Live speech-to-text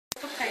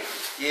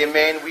Yeah,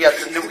 man, we at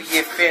the Nui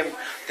FM.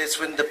 That's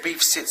when the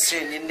beef sits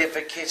in. You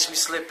never catch me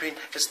slipping.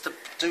 It's the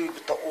dude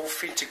with the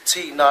authentic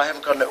tea. No, I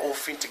haven't got no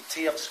authentic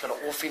tea. I've just got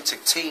an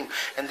authentic team.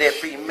 And that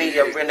be me,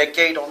 a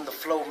renegade on the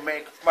flow.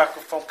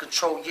 Microphone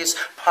control, yes.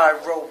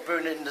 Pyro,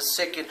 burning in the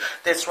second.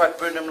 That's right,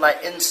 burn them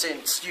like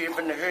incense. You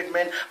haven't heard,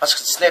 man? I should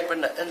snap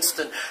in the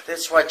instant.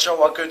 That's right,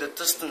 Joe, I go the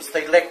distance.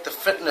 They lack the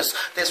fitness.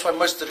 That's why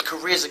most of the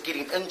careers are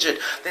getting injured.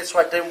 That's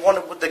why they want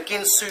it with the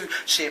Gensu.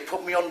 Shit,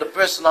 put me on the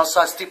burst and I'll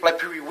step like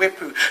Piri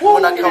Wepu.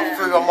 When I come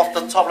through, I'm off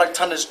the top like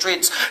Tunner's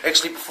dreads.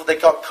 Actually, before they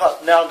got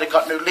cut, now they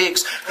got no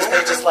legs. Cause they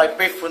just like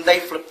breath when they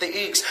flip the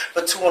eggs.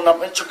 But two and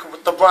I'm intricate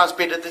with the rhymes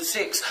better than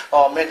sex.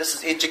 Oh man, this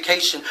is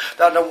education.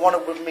 They don't want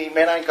it with me,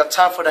 man. I ain't got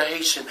time for the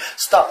Haitian.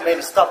 Stop, man,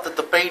 and stop the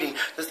debating.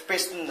 There's the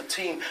best in the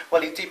team.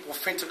 While he deep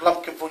authentic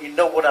lumpkin for, you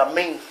know what I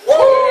mean.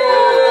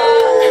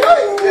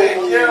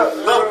 Yeah,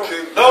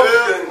 lumpkin,